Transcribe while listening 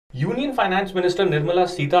Union Finance Minister Nirmala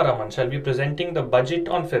Sitharaman shall be presenting the budget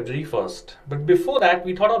on February 1st. But before that,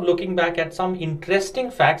 we thought of looking back at some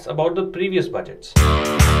interesting facts about the previous budgets.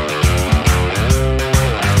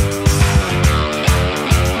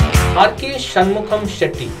 R.K. Shanmugam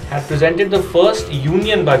Shetty had presented the first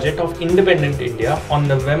Union budget of independent India on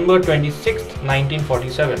November 26,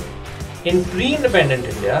 1947. In pre-independent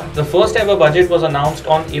India, the first ever budget was announced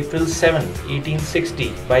on April 7,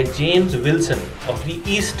 1860 by James Wilson of the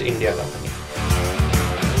East India Company.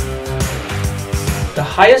 The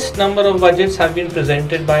highest number of budgets have been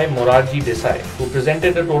presented by Morarji Desai, who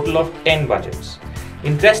presented a total of 10 budgets.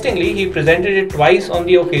 Interestingly, he presented it twice on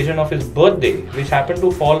the occasion of his birthday, which happened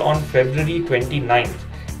to fall on February 29th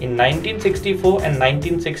in 1964 and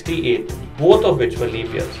 1968, both of which were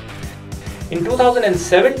leap years. In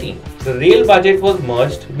 2017, the rail budget was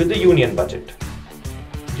merged with the union budget.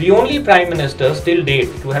 The only Prime Ministers till date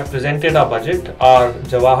to have presented a budget are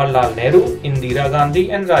Jawaharlal Nehru, Indira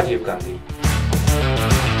Gandhi and Rajiv Gandhi.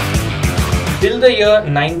 Till the year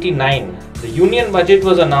 99, the union budget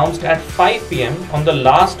was announced at 5 p.m. on the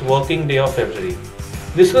last working day of February.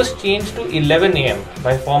 This was changed to 11 a.m.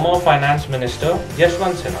 by former Finance Minister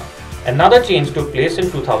Yashwant Sinha. Another change took place in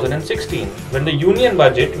 2016 when the union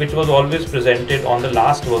budget, which was always presented on the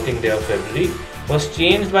last working day of February, was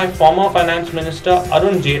changed by former Finance Minister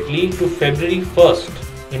Arun Jaitley to February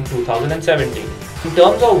 1st in 2017. In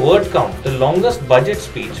terms of word count, the longest budget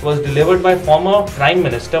speech was delivered by former Prime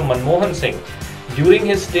Minister Manmohan Singh during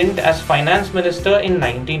his stint as Finance Minister in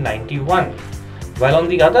 1991. While on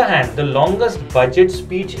the other hand, the longest budget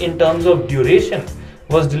speech in terms of duration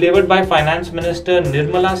was delivered by Finance Minister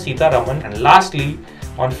Nirmala Sitharaman. And lastly,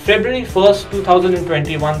 on February 1st,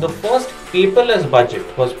 2021, the first paperless budget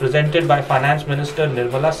was presented by Finance Minister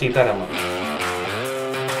Nirmala Sitharaman.